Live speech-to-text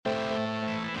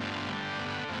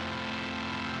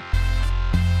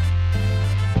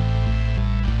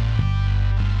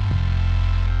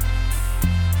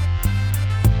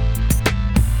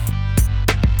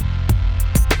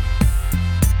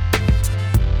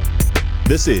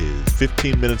This is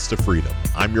 15 Minutes to Freedom.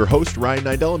 I'm your host, Ryan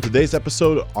Nidell, and today's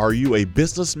episode, are you a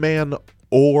businessman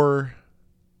or...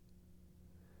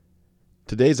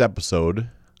 Today's episode,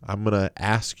 I'm going to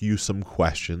ask you some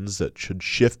questions that should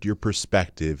shift your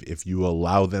perspective if you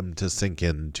allow them to sink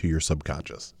into your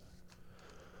subconscious.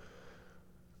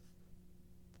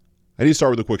 I need to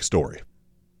start with a quick story,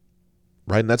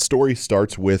 right? And that story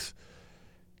starts with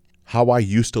how I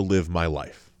used to live my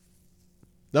life.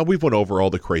 Now, we've went over all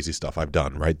the crazy stuff I've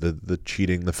done, right? The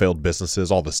cheating, the failed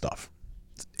businesses, all this stuff.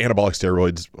 Anabolic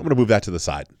steroids, I'm going to move that to the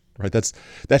side, right? That's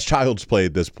child's play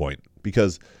at this point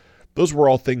because those were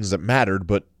all things that mattered,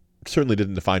 but certainly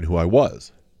didn't define who I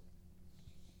was.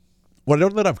 What I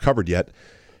don't know that I've covered yet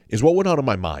is what went on in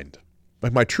my mind,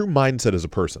 like my true mindset as a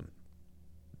person.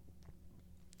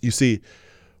 You see,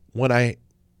 when I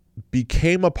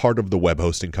became a part of the web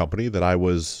hosting company that I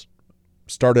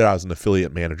started out as an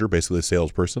affiliate manager, basically a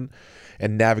salesperson,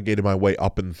 and navigated my way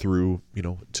up and through,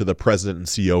 to the president and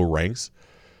CEO ranks,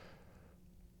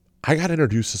 I got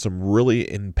introduced to some really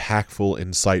impactful,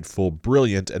 insightful,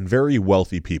 brilliant, and very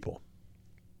wealthy people.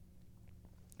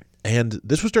 And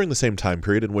this was during the same time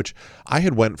period in which I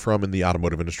had went from in the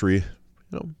automotive industry,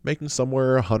 making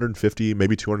somewhere $150,000,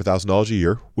 maybe $200,000 a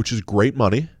year, which is great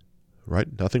money, right?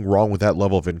 Nothing wrong with that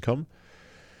level of income.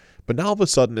 But now all of a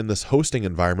sudden in this hosting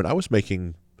environment, I was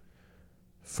making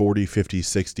 $40,000, $50,000,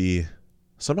 $60,000,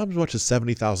 sometimes as much as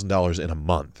 $70,000 in a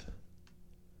month.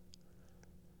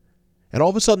 And all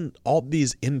of a sudden, all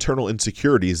these internal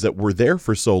insecurities that were there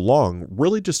for so long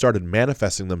really just started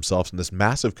manifesting themselves in this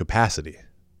massive capacity.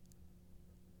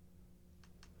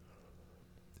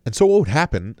 And so what would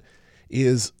happen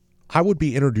is I would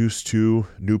be introduced to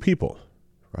new people,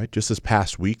 right? Just this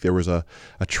past week, there was a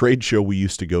trade show we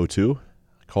used to go to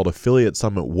called Affiliate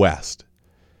Summit West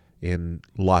in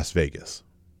Las Vegas.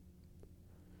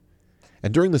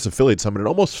 And during this affiliate summit, it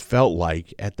almost felt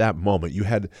like at that moment you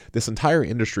had this entire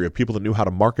industry of people that knew how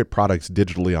to market products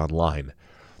digitally online.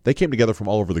 They came together from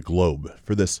all over the globe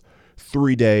for this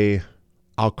 3-day,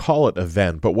 I'll call it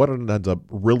event, but what it ends up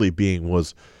really being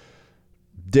was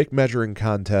dick measuring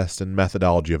contest and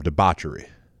methodology of debauchery,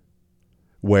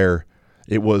 where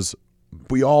it was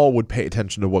we all would pay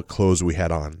attention to what clothes we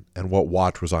had on and what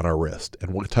watch was on our wrist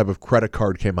and what type of credit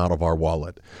card came out of our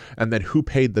wallet and then who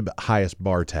paid the highest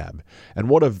bar tab and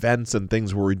what events and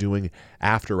things were we doing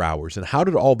after hours and how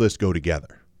did all this go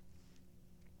together.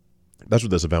 That's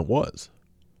what this event was.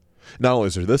 Not only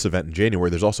is there this event in January,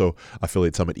 there's also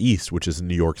Affiliate Summit East, which is in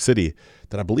New York City,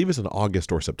 that I believe is in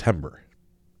August or September.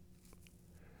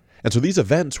 And so these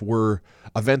events were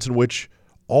events in which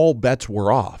all bets were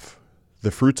off. The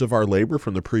fruits of our labor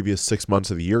from the previous 6 months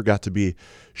of the year got to be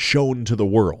shown to the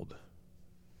world.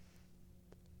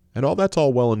 And all that's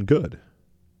all well and good,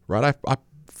 right? I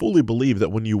fully believe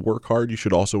that when you work hard, you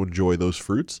should also enjoy those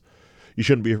fruits. You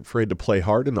shouldn't be afraid to play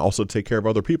hard and also take care of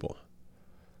other people.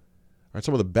 Right?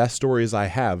 Some of the best stories I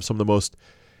have, some of the most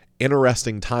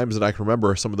interesting times that I can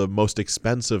remember are some of the most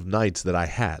expensive nights that I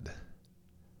had.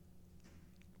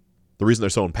 The reason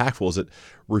they're so impactful is it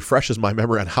refreshes my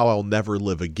memory on how I'll never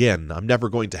live again. I'm never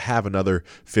going to have another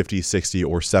 $50,000, $60,000,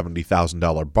 or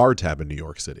 $70,000 bar tab in New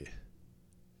York City.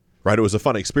 Right? It was a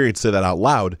fun experience to say that out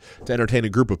loud, to entertain a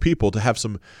group of people, to have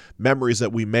some memories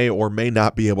that we may or may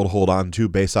not be able to hold on to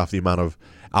based off the amount of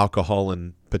alcohol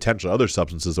and potential other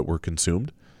substances that were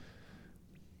consumed.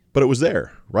 But it was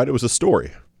there, right? It was a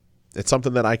story. It's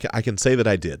something that I can say that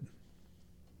I did.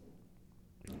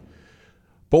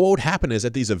 But what would happen is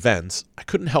at these events, I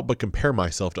couldn't help but compare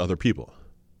myself to other people.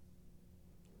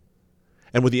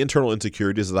 And with the internal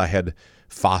insecurities that I had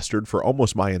fostered for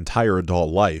almost my entire adult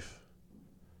life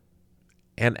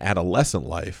and adolescent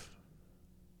life,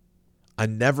 I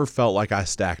never felt like I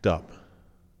stacked up.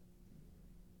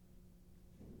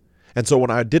 And so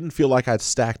when I didn't feel like I'd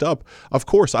stacked up, of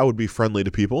course I would be friendly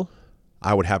to people.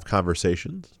 I would have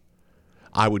conversations.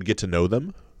 I would get to know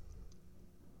them.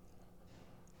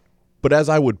 But as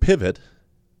I would pivot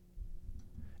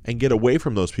and get away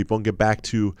from those people and get back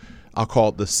to, I'll call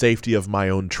it the safety of my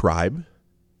own tribe,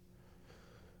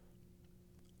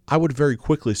 I would very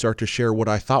quickly start to share what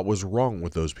I thought was wrong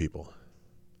with those people.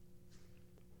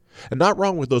 And not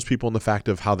wrong with those people in the fact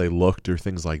of how they looked or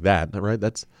things like that, right?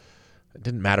 It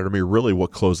didn't matter to me really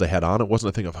what clothes they had on. It wasn't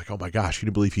a thing of like, oh my gosh, can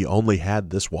you believe he only had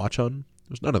this watch on?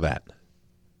 There's none of that.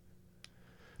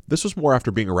 This was more after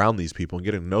being around these people and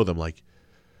getting to know them, like,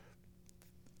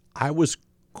 I was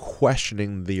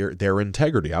questioning their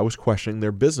integrity. I was questioning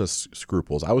their business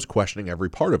scruples. I was questioning every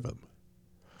part of them.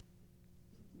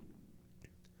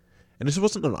 And this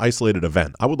wasn't an isolated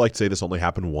event. I would like to say this only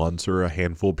happened once or a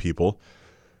handful of people.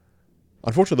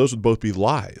 Unfortunately, those would both be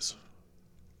lies.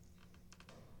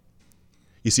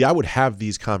 You see, I would have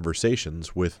these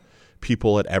conversations with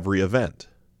people at every event.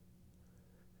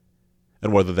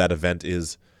 And whether that event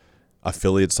is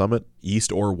Affiliate Summit,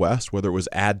 East or West, whether it was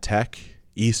Ad Tech,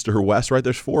 East or West, right?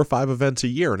 There's 4 or 5 events a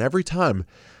year. And every time,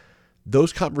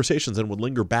 those conversations then would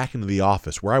linger back into the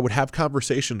office where I would have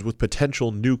conversations with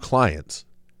potential new clients,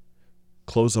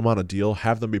 close them on a deal,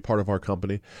 have them be part of our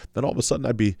company. Then all of a sudden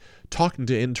I'd be talking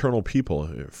to internal people,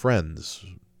 friends,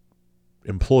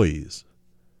 employees,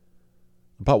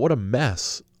 about what a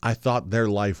mess I thought their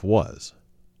life was.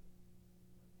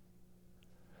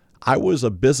 I was a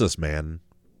businessman,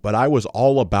 but I was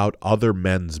all about other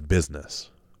men's business.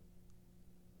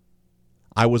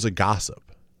 I was a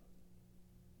gossip.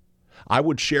 I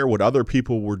would share what other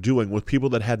people were doing with people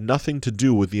that had nothing to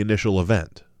do with the initial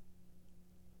event.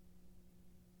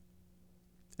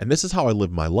 And this is how I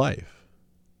live my life.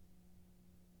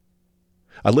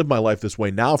 I live my life this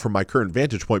way now from my current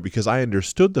vantage point because I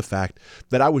understood the fact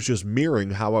that I was just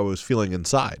mirroring how I was feeling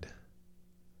inside.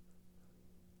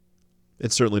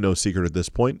 It's certainly no secret at this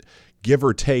point. Give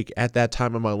or take, at that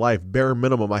time in my life, bare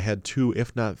minimum, I had 2,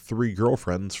 if not 3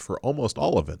 girlfriends for almost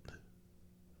all of it.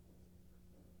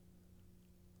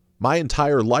 My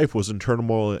entire life was in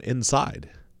turmoil inside.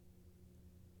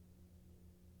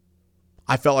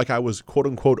 I felt like I was, quote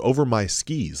unquote, over my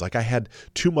skis, like I had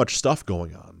too much stuff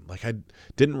going on, like I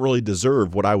didn't really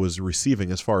deserve what I was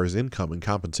receiving as far as income and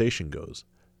compensation goes.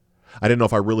 I didn't know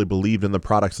if I really believed in the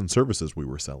products and services we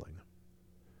were selling.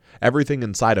 Everything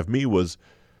inside of me was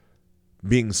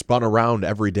being spun around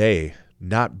every day,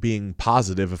 not being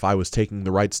positive if I was taking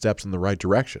the right steps in the right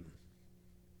direction.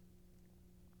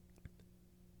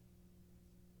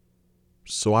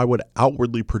 So I would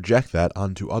outwardly project that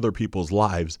onto other people's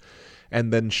lives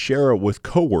and then share it with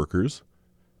coworkers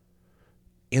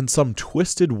in some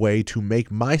twisted way to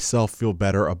make myself feel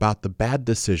better about the bad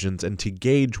decisions and to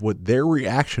gauge what their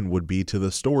reaction would be to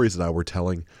the stories that I were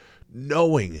telling,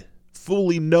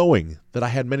 fully knowing that I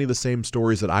had many of the same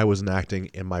stories that I was enacting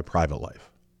in my private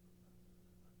life.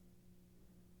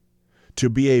 To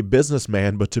be a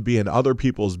businessman, but to be in other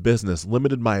people's business,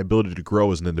 limited my ability to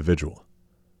grow as an individual.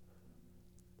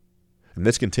 And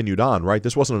this continued on, right?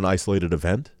 This wasn't an isolated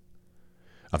event.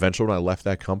 Eventually, when I left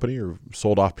that company or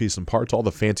sold off piece and parts, all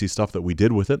the fancy stuff that we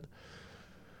did with it,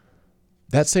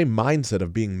 that same mindset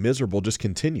of being miserable just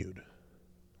continued.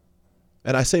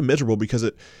 And I say miserable because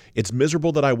it's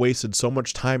miserable that I wasted so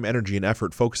much time, energy, and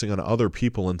effort focusing on other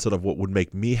people instead of what would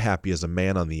make me happy as a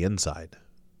man on the inside.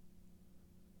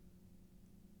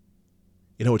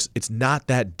 You know, it's not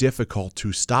that difficult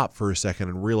to stop for a second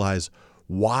and realize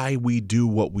why we do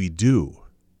what we do.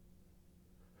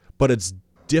 But it's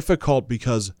difficult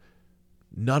because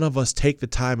none of us take the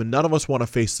time and none of us want to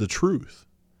face the truth.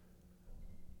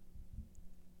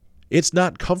 It's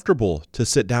not comfortable to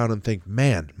sit down and think,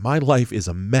 man, my life is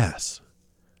a mess.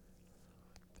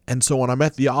 And so when I'm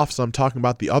at the office, I'm talking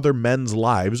about the other men's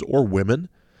lives or women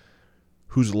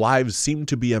whose lives seem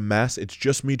to be a mess. It's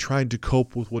just me trying to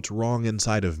cope with what's wrong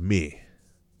inside of me.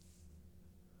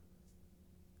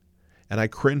 And I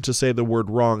cringe to say the word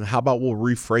wrong. How about we'll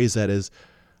rephrase that as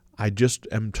I just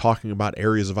am talking about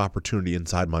areas of opportunity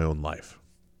inside my own life.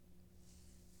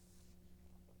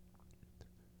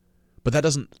 But that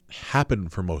doesn't happen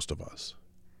for most of us.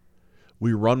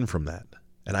 We run from that.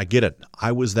 And I get it.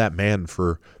 I was that man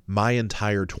for my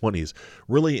entire 20s,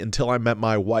 really until I met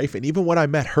my wife. And even when I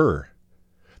met her,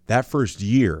 that first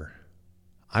year,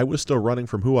 I was still running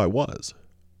from who I was.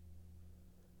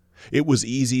 It was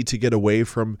easy to get away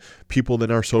from people in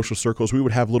our social circles. We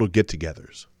would have little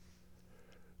get-togethers,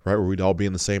 right, where we'd all be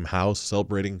in the same house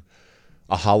celebrating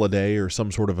a holiday or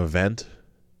some sort of event.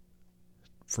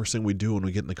 First thing we do when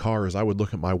we get in the car is I would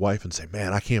look at my wife and say,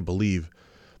 man, I can't believe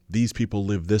these people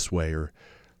live this way or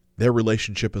their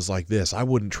relationship is like this. I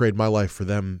wouldn't trade my life for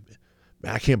them.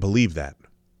 I can't believe that.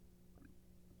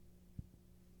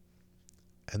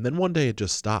 And then one day it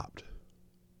just stopped.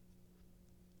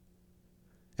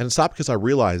 And it stopped because I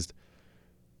realized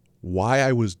why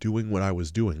I was doing what I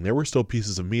was doing. There were still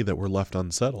pieces of me that were left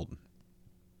unsettled.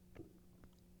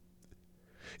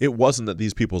 It wasn't that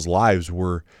these people's lives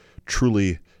were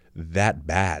truly that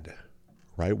bad,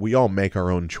 right? We all make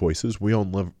our own choices. We all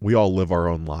live our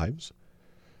own lives.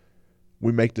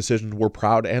 We make decisions we're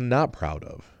proud and not proud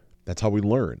of. That's how we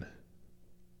learn.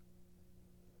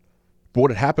 But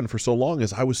what had happened for so long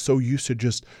is I was so used to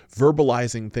just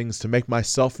verbalizing things to make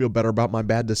myself feel better about my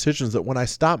bad decisions that when I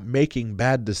stopped making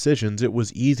bad decisions, it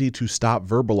was easy to stop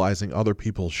verbalizing other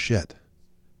people's shit.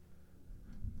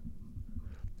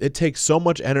 It takes so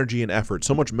much energy and effort,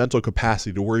 so much mental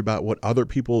capacity to worry about what other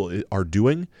people are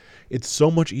doing. It's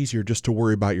so much easier just to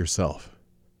worry about yourself.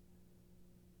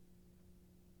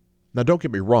 Now, don't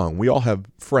get me wrong. We all have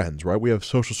friends, right? We have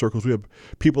social circles. We have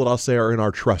people that I'll say are in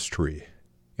our trust tree,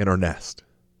 in our nest.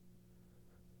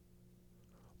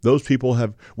 Those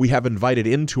people we have invited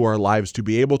into our lives to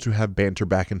be able to have banter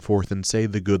back and forth and say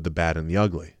the good, the bad, and the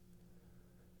ugly.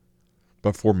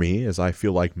 But for me, as I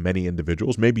feel like many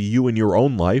individuals, maybe you in your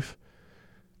own life,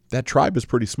 that tribe is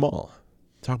pretty small.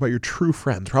 Talk about your true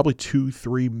friends, probably 2,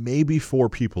 3, maybe 4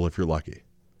 people if you're lucky.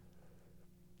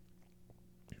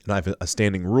 And I have a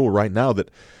standing rule right now that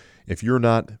if you're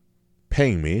not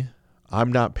paying me,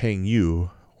 I'm not paying you,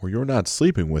 or you're not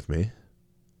sleeping with me,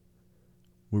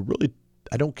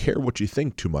 I don't care what you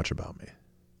think too much about me.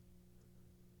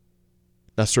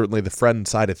 Now, certainly the friend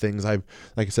side of things, like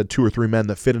I said, 2 or 3 men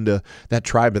that fit into that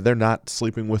tribe, but they're not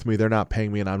sleeping with me, they're not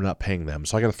paying me, and I'm not paying them.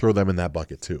 So I got to throw them in that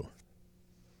bucket too.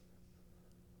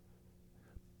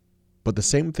 But the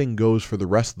same thing goes for the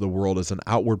rest of the world as an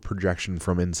outward projection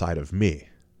from inside of me.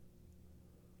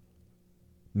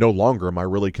 No longer am I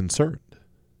really concerned.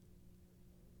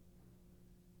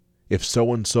 If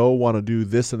so-and-so want to do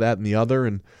this and that and the other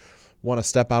and want to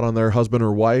step out on their husband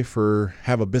or wife or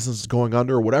have a business going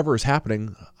under or whatever is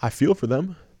happening, I feel for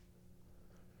them.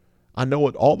 I know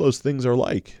what all those things are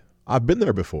like. I've been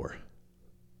there before.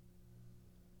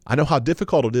 I know how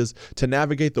difficult it is to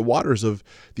navigate the waters of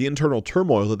the internal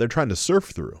turmoil that they're trying to surf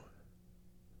through.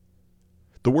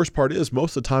 The worst part is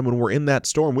most of the time when we're in that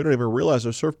storm, we don't even realize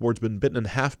our surfboard's been bitten in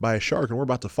half by a shark and we're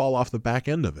about to fall off the back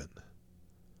end of it.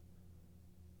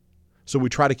 So we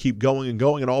try to keep going and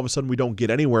going, and all of a sudden we don't get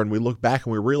anywhere, and we look back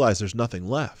and we realize there's nothing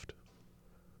left.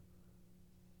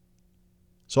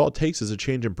 So all it takes is a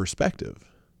change in perspective.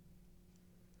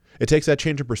 It takes that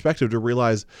change in perspective to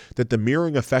realize that the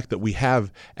mirroring effect that we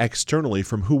have externally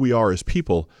from who we are as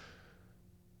people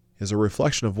is a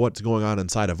reflection of what's going on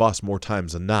inside of us more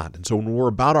times than not. And so when we're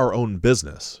about our own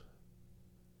business,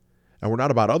 and we're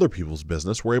not about other people's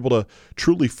business, we're able to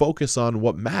truly focus on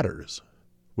what matters,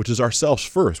 which is ourselves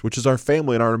first, which is our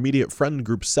family and our immediate friend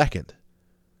group second.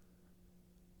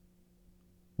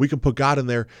 We can put God in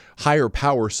their higher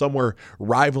power somewhere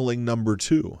rivaling number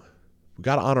 2. We've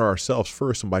got to honor ourselves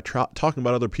first, and by talking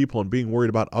about other people and being worried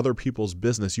about other people's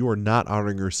business, you are not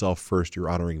honoring yourself first, you're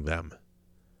honoring them.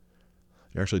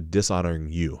 You're actually dishonoring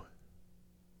you.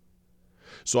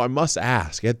 So I must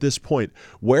ask, at this point,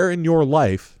 where in your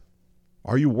life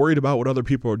are you worried about what other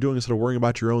people are doing instead of worrying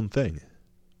about your own thing?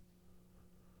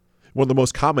 One of the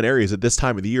most common areas at this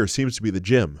time of the year seems to be the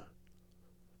gym,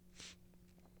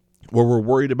 where we're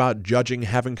worried about judging,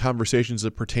 having conversations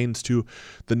that pertains to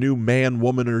the new man,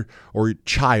 woman, or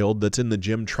child that's in the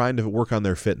gym trying to work on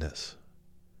their fitness.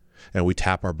 And we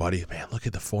tap our buddy, man, look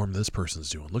at the form this person's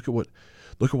doing. Look at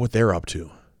what they're up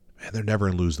to. Man, they're never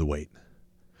going to lose the weight.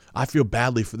 I feel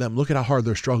badly for them. Look at how hard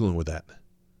they're struggling with that.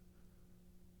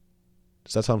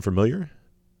 Does that sound familiar?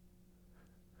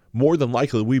 More than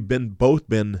likely, we've been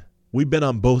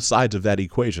on both sides of that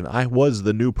equation. I was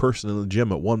the new person in the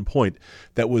gym at one point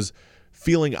that was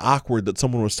feeling awkward that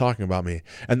someone was talking about me.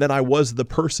 And then I was the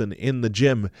person in the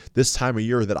gym this time of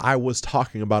year that I was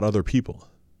talking about other people.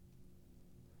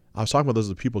 I was talking about those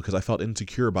other people because I felt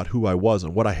insecure about who I was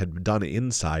and what I had done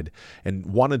inside and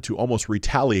wanted to almost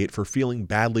retaliate for feeling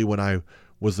badly when I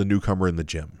was the newcomer in the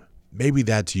gym. Maybe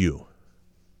that's you.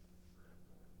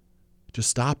 Just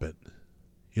stop it.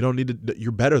 You don't need to,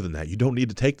 you're better than that. You don't need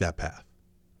to take that path.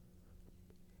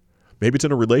 Maybe it's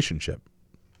in a relationship,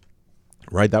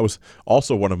 right? That was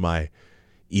also one of my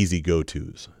easy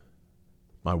go-tos.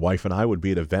 My wife and I would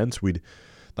be at events. We'd,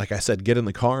 like I said, get in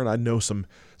the car and I'd know some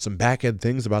back-end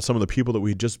things about some of the people that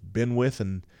we'd just been with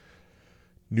and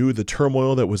knew the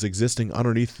turmoil that was existing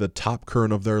underneath the top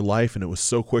current of their life, and it was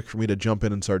so quick for me to jump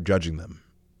in and start judging them.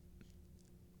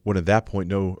 When at that point,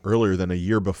 no earlier than a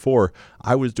year before,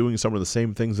 I was doing some of the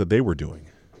same things that they were doing.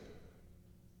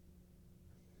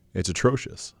 It's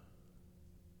atrocious.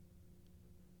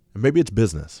 And maybe it's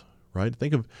business, right?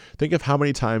 Think of how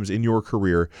many times in your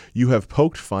career you have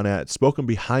poked fun at, spoken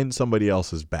behind somebody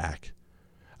else's back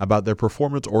about their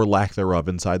performance or lack thereof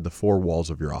inside the 4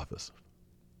 walls of your office.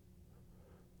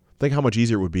 Think how much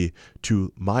easier it would be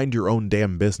to mind your own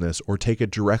damn business or take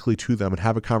it directly to them and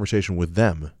have a conversation with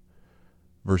them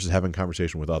versus having a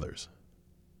conversation with others.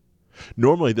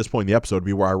 Normally at this point in the episode would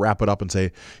be where I wrap it up and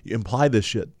say, imply this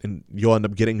shit and you'll end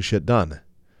up getting shit done.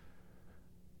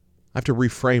 I have to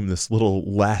reframe this little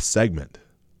last segment.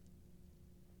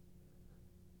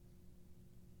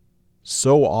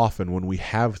 So often when we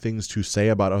have things to say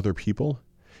about other people,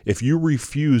 if you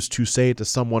refuse to say it to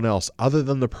someone else other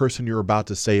than the person you're about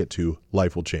to say it to,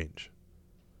 life will change.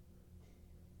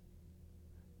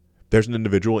 There's an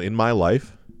individual in my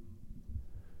life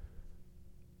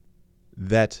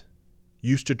that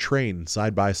used to train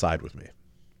side by side with me.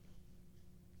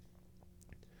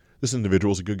 This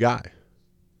individual is a good guy.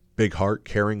 Big heart,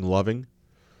 caring, loving.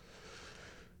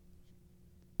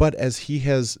 But as he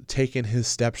has taken his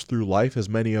steps through life, as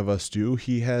many of us do,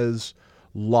 he has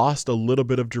lost a little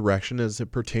bit of direction as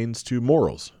it pertains to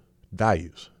morals,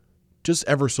 values, just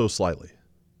ever so slightly.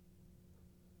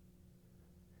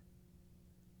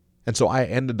 And so I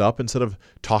ended up, instead of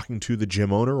talking to the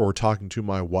gym owner or talking to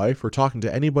my wife or talking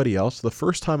to anybody else, the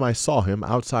first time I saw him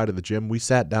outside of the gym, we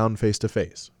sat down face to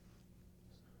face.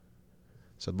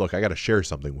 Said, look, I got to share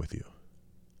something with you.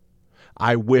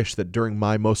 I wish that during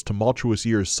my most tumultuous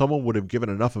years, someone would have given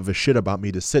enough of a shit about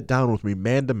me to sit down with me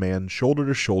man to man, shoulder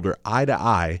to shoulder, eye to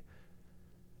eye,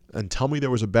 and tell me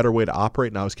there was a better way to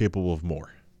operate and I was capable of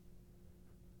more.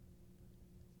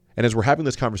 And as we're having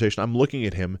this conversation, I'm looking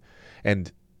at him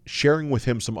and sharing with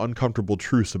him some uncomfortable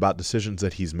truths about decisions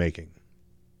that he's making.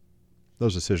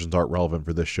 Those decisions aren't relevant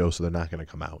for this show, so they're not going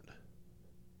to come out.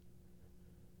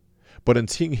 But in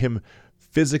seeing him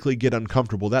physically get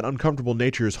uncomfortable, that uncomfortable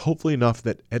nature is hopefully enough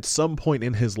that at some point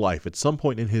in his life, at some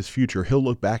point in his future, he'll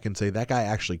look back and say, that guy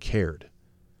actually cared.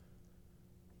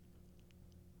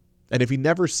 And if he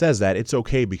never says that, it's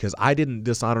okay, because I didn't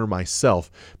dishonor myself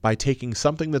by taking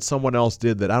something that someone else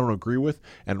did that I don't agree with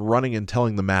and running and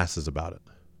telling the masses about it.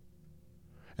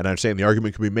 And I'm saying the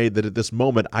argument could be made that at this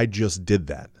moment, I just did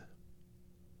that.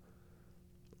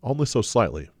 Only so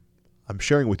slightly. I'm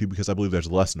sharing with you because I believe there's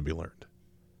a lesson to be learned.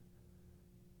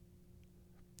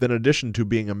 Then in addition to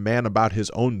being a man about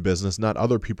his own business, not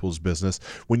other people's business,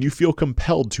 when you feel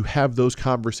compelled to have those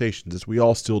conversations, as we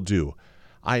all still do,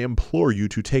 I implore you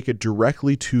to take it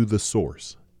directly to the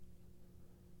source.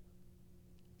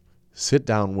 Sit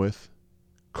down with,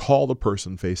 call the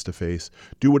person face to face,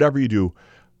 do whatever you do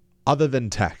other than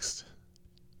text.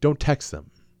 Don't text them.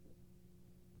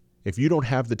 If you don't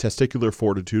have the testicular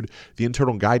fortitude, the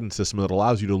internal guidance system that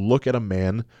allows you to look at a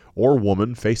man or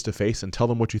woman face to face and tell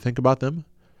them what you think about them,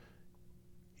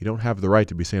 you don't have the right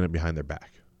to be saying it behind their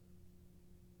back.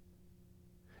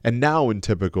 And now, in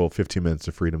typical 15 Minutes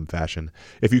of Freedom fashion,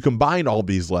 if you combine all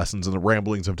these lessons and the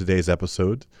ramblings of today's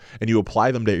episode and you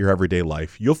apply them to your everyday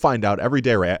life, you'll find out every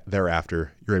day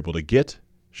thereafter you're able to get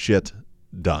shit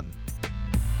done.